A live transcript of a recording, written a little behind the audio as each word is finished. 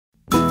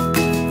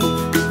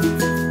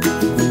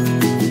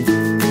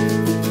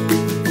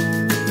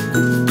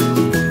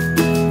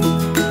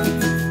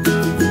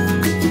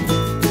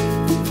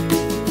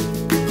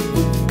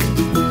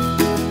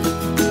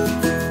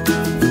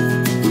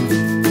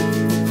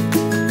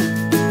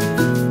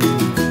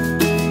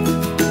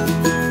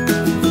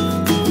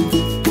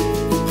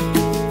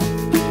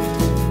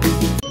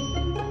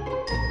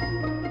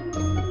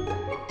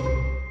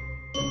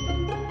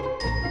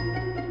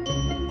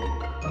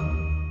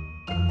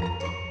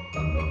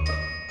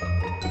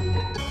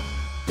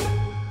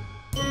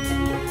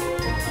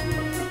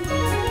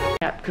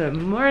Yep, good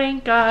morning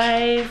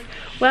guys.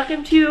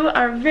 Welcome to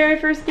our very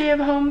first day of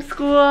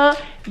homeschool,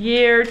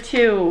 year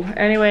 2.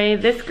 Anyway,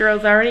 this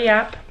girl's already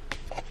up.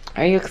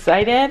 Are you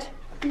excited?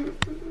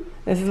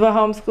 This is what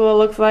homeschool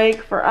looks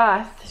like for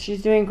us.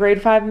 She's doing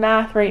grade 5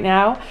 math right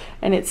now,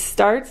 and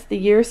the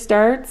year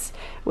starts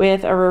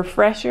with a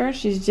refresher.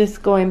 She's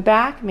just going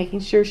back, making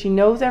sure she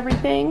knows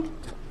everything.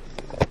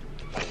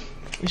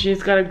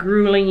 She's got a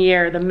grueling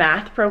year. The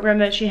math program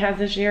that she has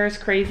this year is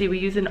crazy. We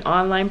use an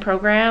online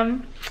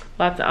program.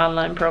 Lots of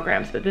online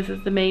programs, but this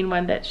is the main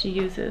one that she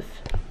uses.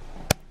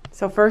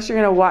 So first you're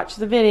gonna watch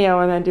the video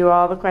and then do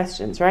all the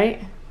questions,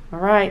 right? All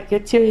right,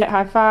 get to it.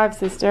 High five,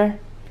 sister.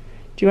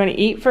 Do you wanna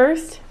eat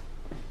first?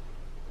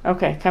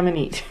 Okay, come and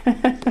eat.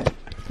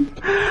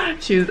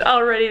 She was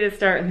all ready to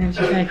start and then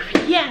she's like,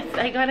 yes,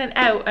 I got an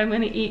out. I'm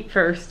gonna eat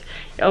first.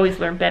 You always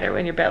learn better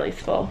when your belly's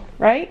full,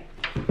 right?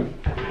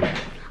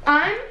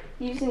 I'm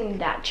using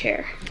that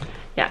chair.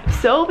 Yeah,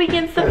 so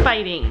begins the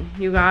fighting,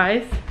 you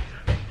guys.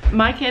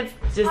 My kids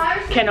just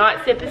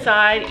cannot sit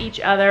beside each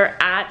other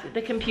at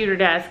the computer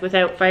desk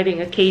without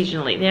fighting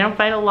occasionally. They don't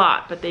fight a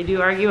lot, but they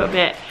do argue a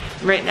bit.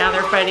 Right now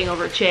they're fighting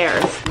over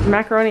chairs.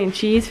 Macaroni and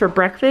cheese for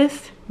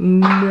breakfast?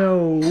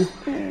 No.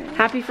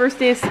 Happy first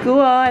day of school.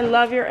 I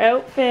love your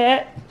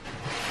outfit.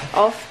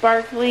 All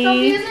sparkly.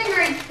 Sophia's in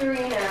grade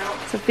 3 now.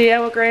 Sophia,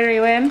 what grade are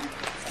you in?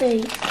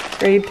 3.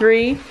 Grade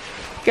 3.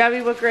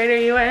 Gabby, what grade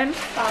are you in?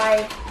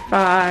 5.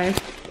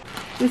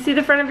 5. You see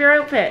the front of your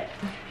outfit?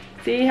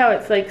 See how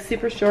it's like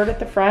super short at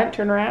the front,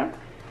 turn around,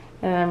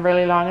 and then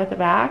really long at the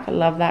back? I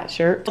love that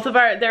shirt. Both of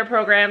their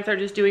programs are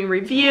just doing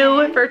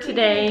review for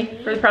today,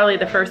 for probably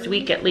the first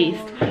week at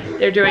least.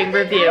 They're doing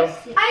review.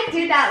 I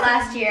did that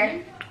last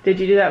year. Did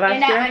you do that last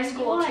year? And at my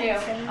school too,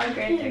 on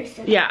grade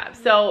 3. Yeah,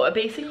 so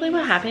basically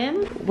what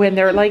happened when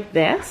they're like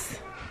this,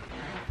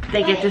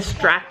 they get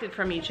distracted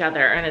from each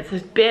other and it's a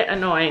bit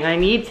annoying. I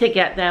need to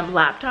get them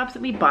laptops.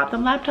 We bought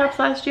them laptops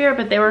last year,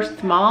 but they were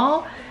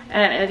small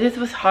and it just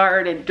was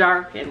hard and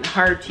dark and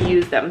hard to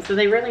use them. So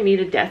they really need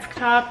a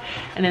desktop.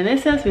 And in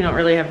this house, we don't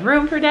really have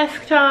room for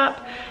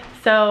desktop.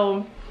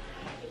 So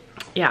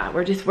yeah,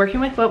 we're just working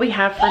with what we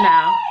have for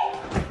now.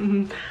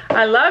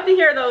 I love to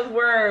hear those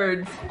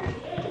words.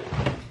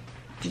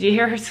 Did you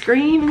hear her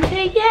scream and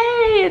say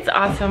yay? It's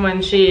awesome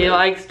when she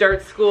like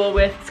starts school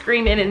with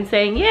screaming and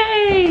saying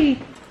yay.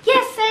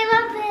 Yes, I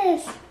love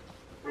this.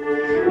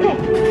 Okay.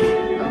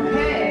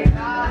 Okay,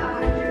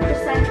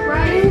 100%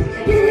 right.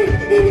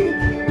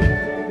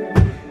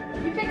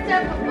 You picked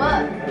up a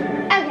book.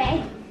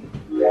 Okay.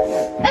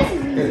 This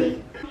is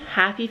easy.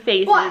 Happy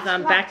faces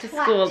on back to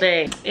school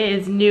day. It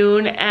is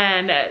noon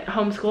and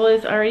homeschool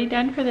is already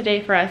done for the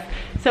day for us.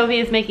 Sophie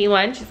is making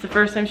lunch. It's the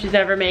first time she's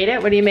ever made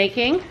it. What are you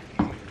making?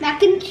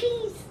 Mac and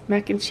cheese.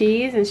 Mac and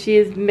cheese, and she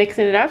is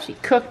mixing it up. She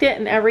cooked it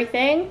and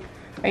everything.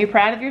 Are you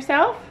proud of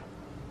yourself?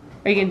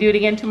 Are you gonna do it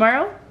again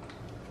tomorrow?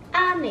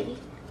 Maybe.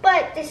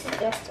 But this is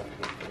just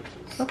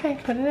okay,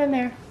 put it in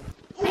there.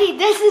 Okay,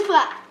 this is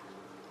what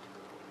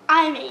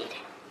I made.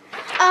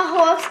 A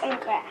horse and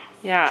grass.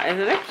 Yeah,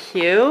 isn't it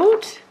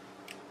cute?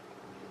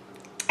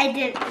 I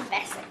did the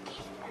best I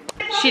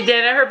can. She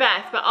did her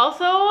best, but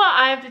also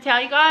I have to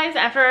tell you guys,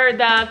 after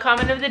the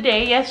comment of the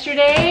day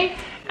yesterday,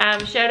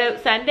 shout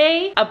out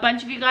Sunday, a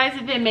bunch of you guys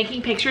have been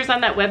making pictures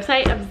on that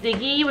website of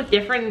Ziggy with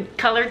different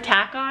colored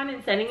tack on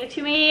and sending it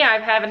to me. I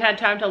haven't had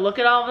time to look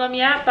at all of them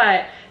yet,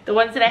 but the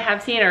ones that I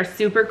have seen are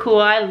super cool.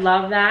 I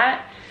love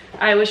that.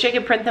 I wish I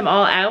could print them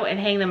all out and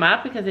hang them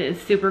up because it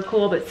is super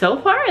cool, but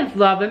so far I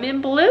love them in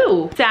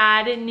blue.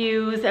 Sad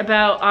news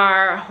about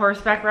our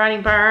horseback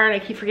riding barn. I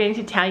keep forgetting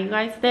to tell you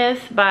guys this,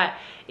 but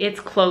it's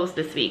closed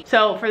this week.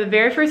 So for the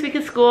very first week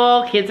of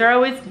school, kids are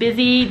always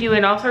busy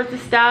doing all sorts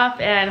of stuff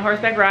and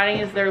horseback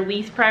riding is their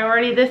least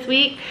priority this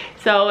week.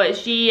 So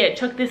she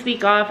took this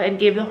week off and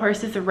gave the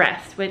horses a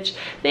rest, which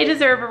they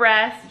deserve a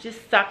rest. It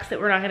just sucks that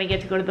we're not gonna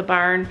get to go to the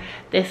barn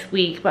this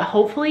week, but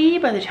hopefully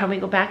by the time we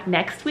go back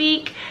next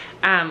week,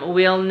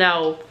 we'll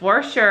know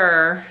for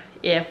sure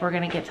if we're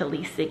gonna get to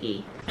lease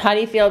Ziggy. How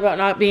do you feel about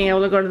not being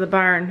able to go to the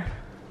barn?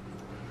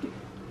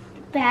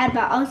 Bad,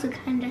 but also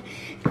kind of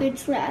good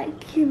so I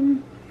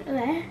can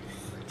rest.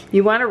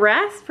 You want to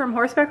rest from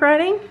horseback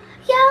riding?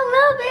 Yeah, a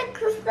little bit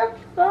because the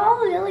fall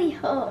really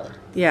hurt.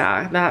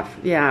 Yeah,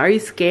 Are you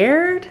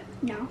scared?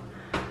 No.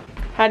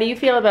 How do you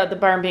feel about the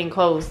barn being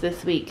closed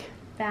this week?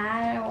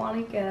 Bad, I don't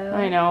want to go.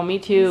 I know, me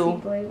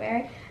too.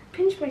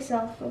 Pinch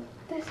myself with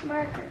this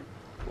marker.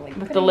 Like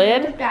with the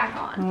lid? Back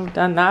on. I've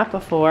done that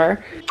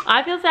before.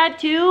 I feel sad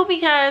too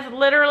because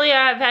literally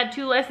I've had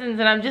 2 lessons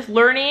and I'm just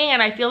learning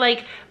and I feel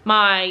like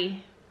my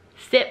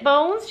sit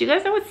bones, do you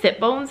guys know what sit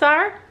bones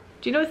are?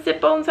 Do you know what sit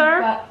bones are?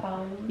 Butt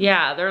bones.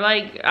 Yeah, they're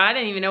like, I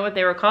didn't even know what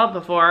they were called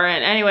before.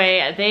 And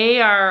anyway,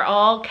 they are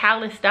all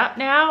calloused up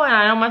now and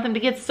I don't want them to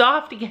get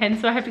soft again,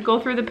 so I have to go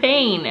through the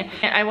pain.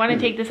 I want to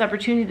take this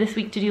opportunity this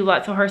week to do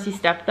lots of horsey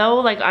stuff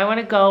though. Like I want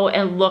to go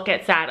and look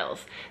at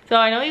saddles. So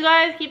I know you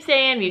guys keep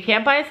saying you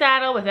can't buy a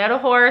saddle without a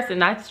horse, and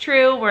that's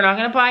true. We're not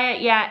gonna buy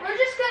it yet. We're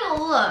just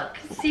gonna look,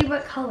 see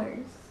what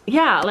colors.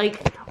 yeah,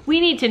 like we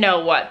need to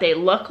know what they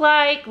look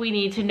like. We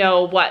need to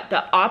know what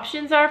the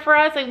options are for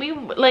us.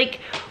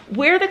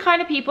 We're the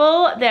kind of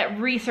people that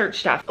research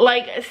stuff.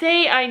 Like,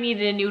 say I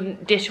needed a new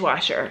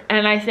dishwasher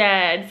and I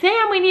said,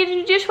 Sam, we need a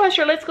new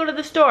dishwasher, let's go to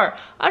the store.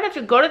 I'd have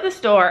to go to the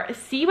store,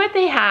 see what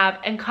they have,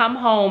 and come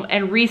home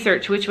and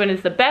research which one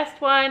is the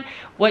best one,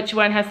 which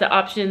one has the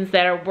options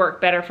that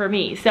work better for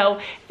me. So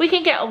if we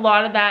can get a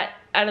lot of that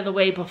out of the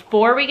way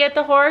before we get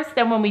the horse,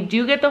 then when we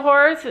do get the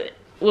horse,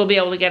 we'll be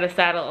able to get a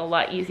saddle a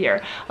lot easier.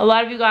 A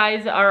lot of you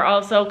guys are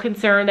also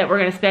concerned that we're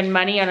gonna spend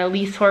money on a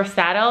lease horse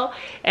saddle,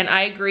 and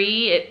I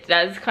agree, it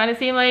does kind of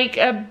seem like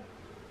a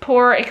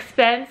poor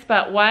expense,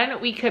 but one,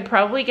 we could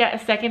probably get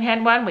a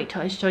secondhand one. Wait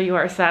till I show you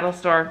our saddle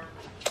store.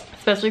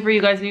 Especially for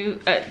you guys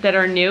that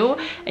are new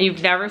and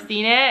you've never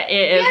seen it,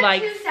 it is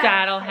like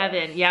saddle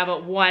heaven. Yeah,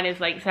 but one is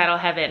like saddle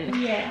heaven.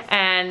 Yes.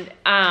 And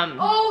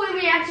oh, and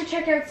we have to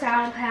check out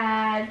saddle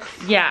pads.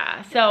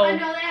 Yeah, so I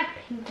know they have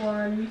pink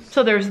ones.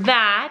 So there's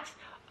that.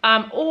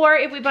 Or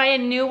if we buy a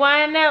new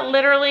one,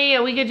 literally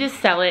we could just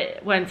sell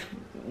it once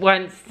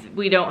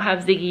we don't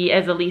have Ziggy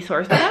as a lease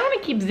horse. But I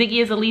want to keep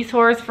Ziggy as a lease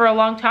horse for a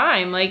long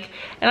time. And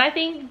I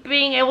think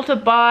being able to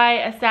buy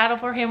a saddle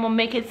for him will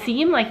make it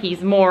seem like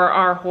he's more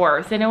our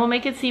horse, and it will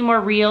make it seem more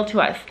real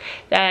to us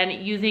than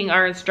using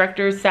our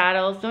instructor's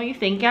saddles. Don't you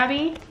think,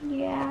 Gabby?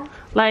 Yeah.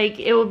 Like,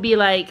 it would be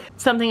like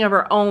something of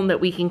our own that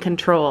we can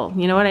control.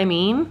 You know what I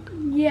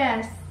mean?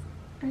 Yes.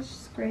 I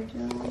just scraped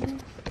it on.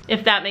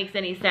 If that makes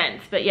any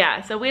sense. But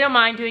yeah, so we don't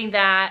mind doing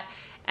that.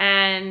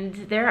 And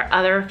there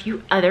are a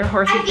few other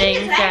horsey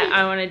things that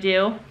I want to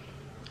do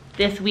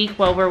this week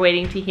while we're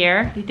waiting to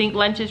hear. You think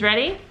lunch is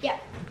ready? Yeah.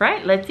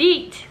 Right, let's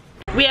eat.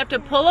 We have to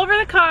pull over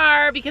the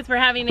car because we're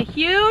having a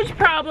huge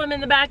problem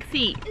in the back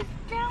seat. It's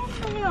down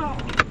below.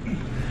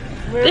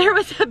 There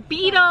was a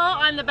beetle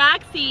on the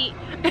back seat.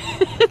 In the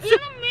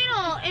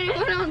middle, and it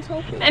went on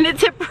Sophia. And it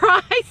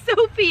surprised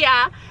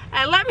Sophia.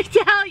 And let me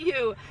tell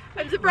you,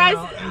 I'm surprised.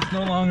 Well, it's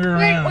no longer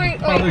around.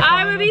 Wait.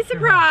 I would be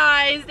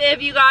surprised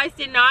if you guys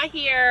did not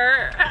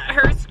hear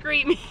her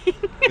screaming.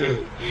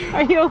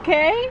 Are you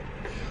okay?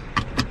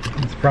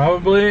 It's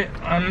probably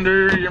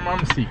under your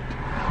mom's seat.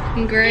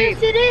 Great.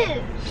 Yes, it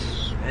is.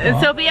 And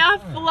Sophia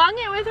flung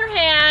it with her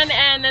hand,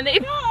 and then they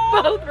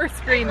both were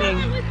screaming.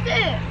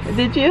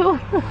 Did you?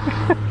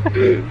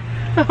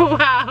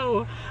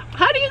 Wow.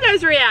 How do you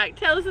guys react?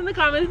 Tell us in the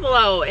comments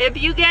below. If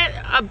you get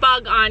a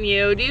bug on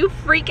you, do you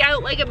freak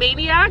out like a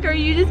maniac, or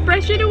you just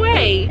brush it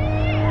away?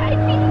 I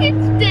think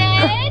it's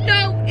dead.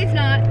 No, it's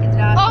not. It's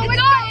not. Oh, it's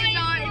not.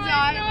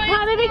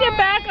 How did it get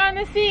back on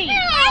the seat?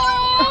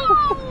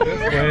 No.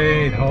 Just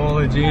wait,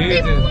 holy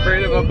jeez, he's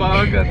afraid of a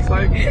bug that's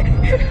like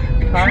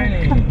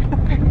tiny.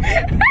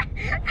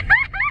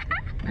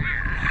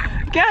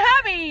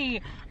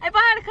 Gabby, if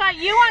I had caught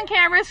you on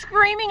camera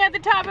screaming at the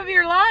top of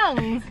your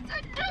lungs.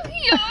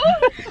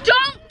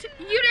 Don't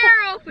you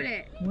dare open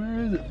it.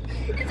 Where is it?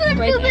 It's like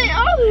right there.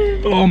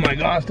 Oh my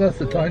gosh, that's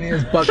the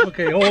tiniest bug.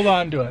 Okay, hold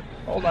on to it.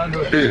 Hold on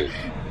to it.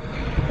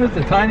 That's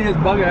the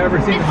tiniest bug I've ever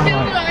seen in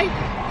my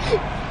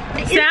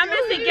life. Sam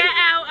has to get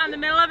out on the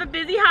middle of a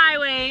busy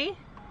highway.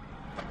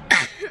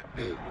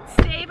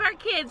 Save our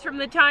kids from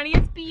the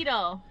tiniest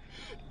beetle.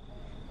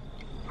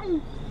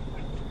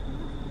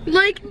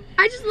 Like,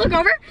 I just look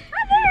over.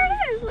 Oh, there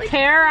it is. Like,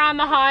 terror on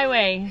the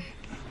highway.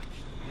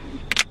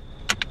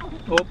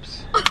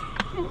 Oops.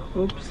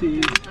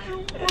 Oopsies.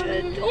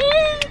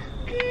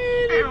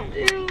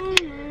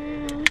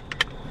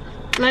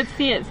 Let's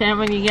see it, Sam,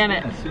 when you get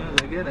it. As soon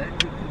as I get it,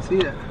 you can see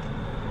it.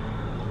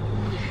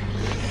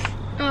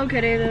 oh,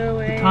 get it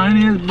away. The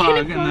tiniest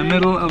bug in the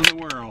middle of the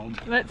world.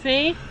 Let's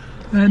see.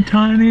 That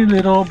tiny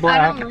little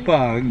black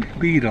bug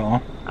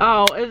beetle.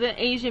 Oh, it's an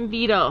Asian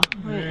beetle.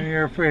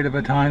 You're afraid of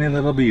a tiny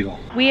little beetle.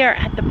 We are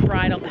at the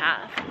bridle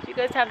path. Do you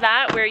guys have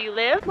that where you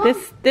live?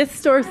 This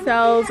store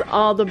sells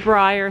all the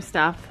Briar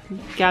stuff.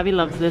 Gabby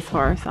loves this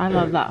horse. I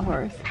love that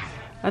horse.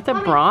 That's a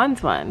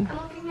bronze one.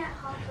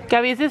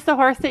 Gabby, is this the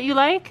horse that you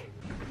like?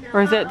 No.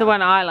 Or is it the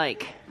one I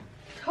like?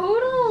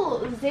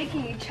 Total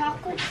Ziggy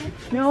chocolate chip.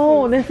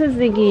 No, this is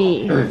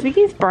Ziggy.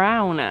 Ziggy's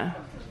brown.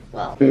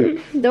 Well, the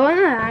one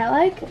that I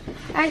like,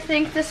 I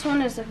think this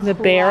one is a The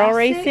barrel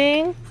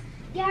racing?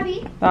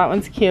 Gabby. That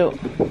one's cute.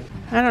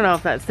 I don't know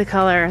if that's the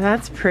color.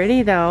 That's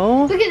pretty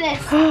though. Look at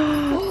this.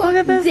 Look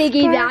at this.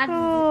 Ziggy,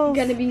 sparkles.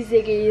 that's gonna be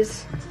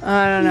Ziggy's.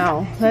 I don't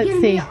know. Let's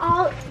see.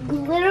 All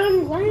glitter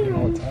and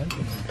glitter.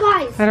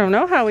 Guys. I don't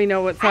know how we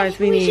know what size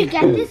we We need. should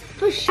get this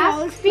for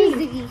sure. For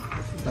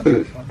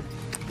Ziggy.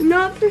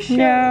 Not for sure.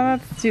 Yeah,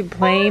 that's too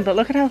plain, but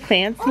look at how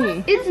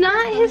fancy. It's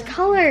not his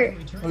color.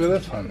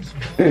 Look at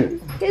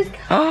this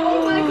one.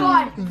 Oh my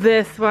god.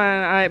 This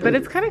one, but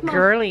it's kind of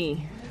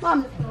girly.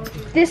 Mom,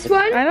 this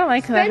one? I don't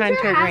like the Spencer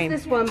hunter has green.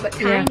 this one, but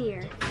Yeah.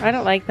 tinier. I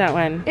don't like that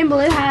one. And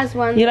Blue has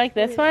one. You like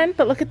this one?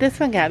 But look at this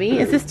one, Gabby.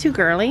 Is this too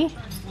girly?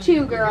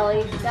 Too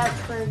girly. That's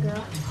for a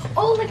girl.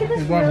 Oh, look at this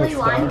There's one really with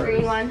lime stars.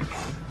 green one.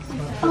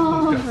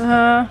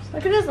 Oh,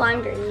 look at this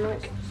lime green.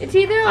 Look, it's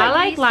either like I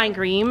like these- lime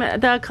green.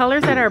 The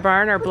colors at our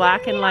barn are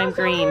black and lime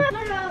green.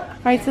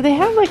 Alright, so they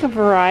have like a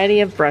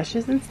variety of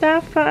brushes and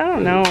stuff, but I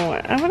don't know.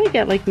 I want to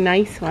get like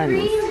nice ones.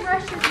 Green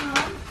brushes, Mom.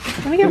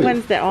 I want to get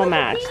ones that all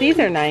match. These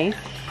are nice.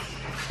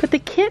 But the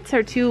kits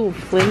are too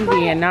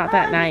flimsy and not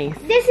that nice.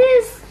 This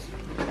is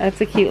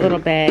That's a cute little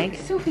bag.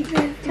 So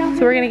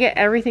we're going to get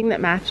everything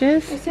that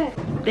matches.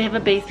 They have a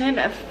basement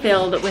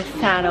filled with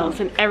saddles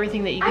and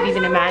everything that you could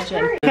even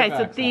imagine. Okay,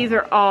 so these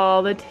are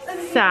all the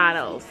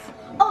saddles.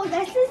 Oh,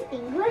 this is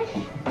English?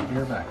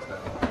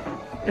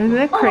 Isn't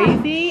that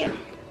crazy?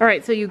 All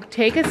right, so you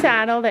take a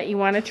saddle that you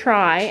want to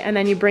try, and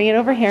then you bring it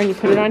over here and you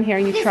put it on here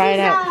and you try it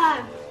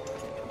out.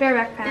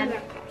 Bareback pad.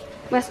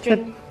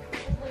 Western.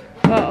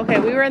 Oh, okay,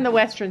 we were in the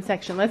Western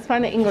section. Let's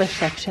find the English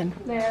section.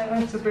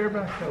 That's a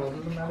bareback pedal.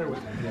 Doesn't matter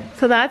what you do.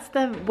 So that's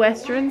the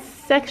Western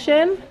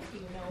section,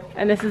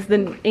 and this is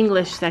the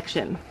English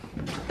section.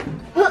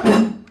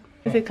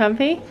 Is it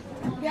comfy?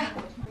 Yeah.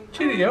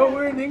 Cheerio,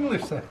 we're in the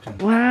English section.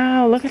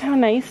 Wow, look at how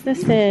nice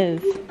this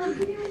is.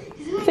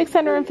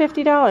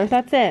 $650,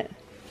 that's it.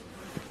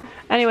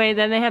 Anyway,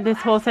 then they have this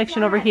whole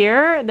section over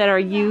here that are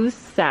used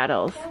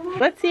saddles.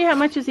 Let's see how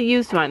much is a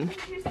used one.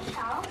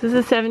 This is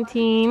a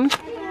 17-inch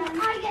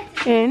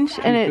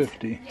and it's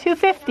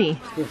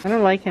 $250. I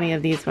don't like any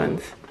of these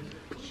ones.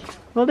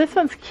 Well, this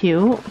one's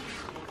cute.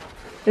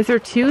 Is there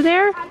two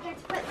there?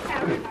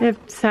 They have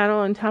saddle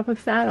on top of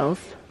saddles.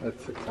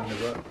 That's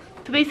 $600.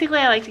 So basically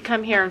I like to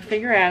come here and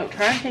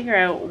try and figure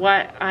out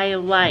what I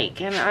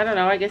like. And I don't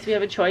know, I guess we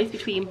have a choice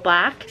between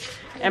black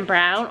and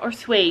brown or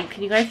suede.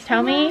 Can you guys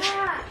tell me?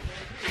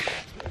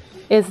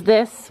 Is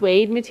this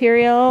suede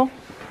material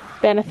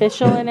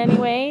beneficial in any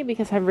way?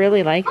 Because I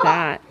really like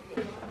that.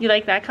 You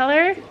like that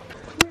color?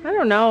 I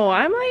don't know.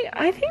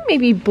 I think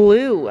maybe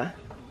blue.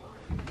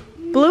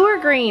 Blue or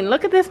green?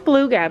 Look at this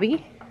blue,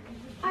 Gabby.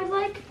 I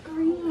like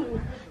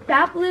green.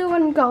 That blue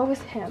one go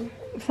with him.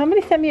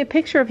 Somebody sent me a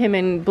picture of him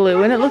in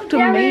blue and it looked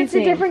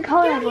amazing. It's a different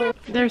color.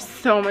 There's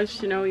so much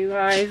to know, you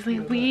guys.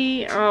 Like,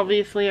 we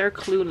obviously are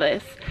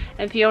clueless,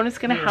 and Fiona's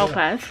gonna help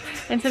us.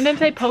 And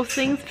sometimes I post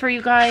things for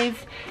you guys,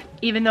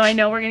 even though I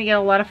know we're gonna get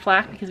a lot of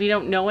flack because we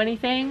don't know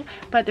anything.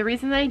 But the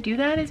reason that I do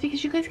that is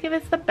because you guys give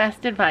us the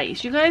best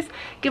advice. You guys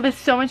give us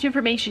so much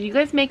information. You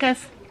guys make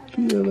us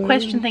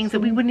question things that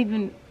we wouldn't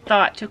even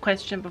thought to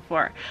question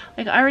before.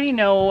 Like, I already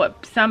know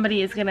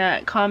somebody is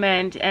gonna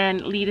comment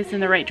and lead us in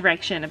the right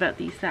direction about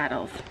these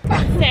saddles.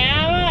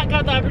 Sam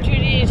got the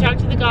opportunity to talk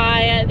to the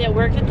guy that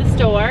worked at the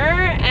store,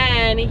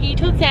 and he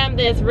told Sam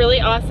this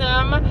really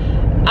awesome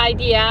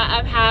idea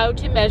of how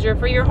to measure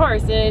for your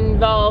horse. It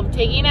involved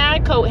taking a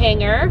coat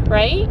hanger,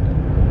 right?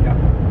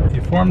 Yeah.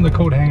 You form the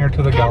coat hanger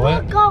to the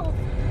gullet.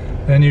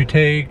 Then you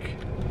take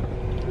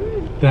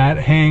that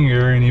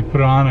hanger and you put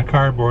it on a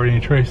cardboard and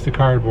you trace the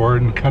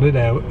cardboard and cut it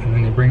out, and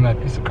then you bring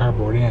that piece of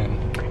cardboard in.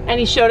 And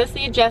he showed us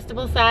the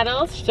adjustable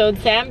saddles, showed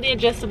Sam the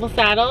adjustable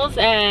saddles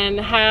and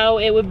how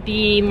it would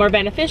be more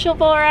beneficial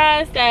for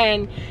us.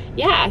 And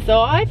yeah,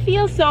 so I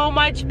feel so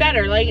much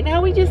better. Like,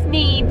 now we just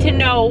need to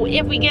know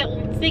if we get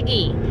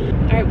Ziggy.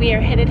 All right, we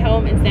are headed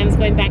home and Sam's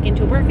going back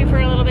into work for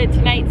a little bit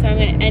tonight, so I'm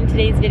gonna end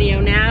today's video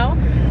now.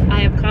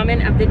 I have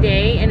comment of the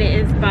day, and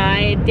it is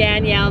by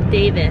Danielle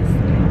Davis.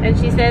 And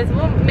she says,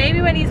 well,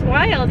 maybe when he's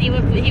wild, he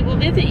will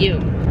visit you.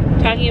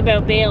 Talking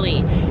about Bailey.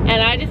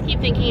 And I just keep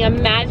thinking,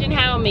 imagine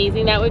how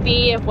amazing that would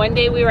be if one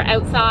day we were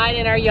outside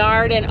in our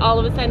yard and all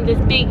of a sudden this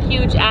big,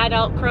 huge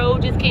adult crow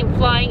just came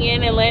flying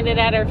in and landed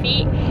at our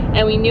feet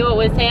and we knew it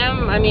was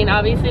him. I mean,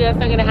 obviously that's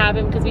not gonna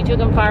happen because we took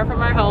him far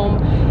from our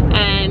home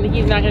and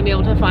he's not gonna be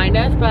able to find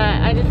us, but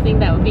I just think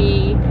that would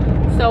be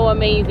so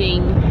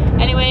amazing.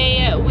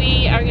 Anyway,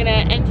 we are gonna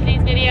end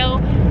today's video,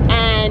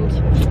 and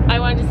I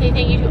wanted to say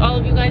thank you to all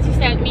of you guys who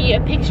sent me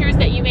pictures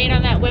that you made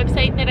on that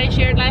website that I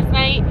shared last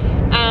night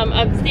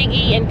of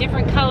Ziggy and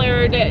different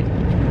colored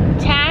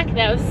tack.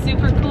 That was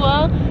super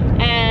cool.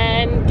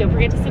 And don't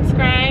forget to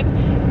subscribe.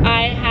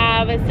 I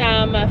have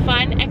some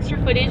fun extra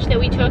footage that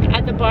we took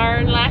at the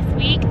barn last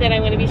week that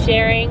I'm going to be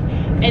sharing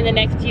in the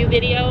next few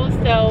videos,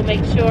 so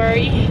make sure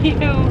you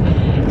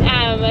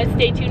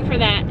stay tuned for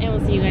that, and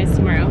we'll see you guys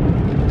tomorrow.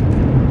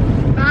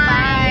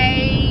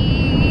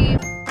 Bye.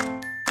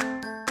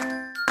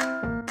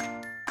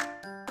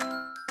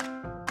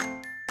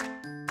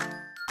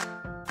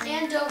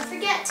 And don't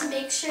forget to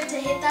make sure to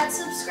hit that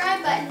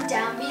subscribe button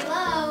down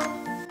below.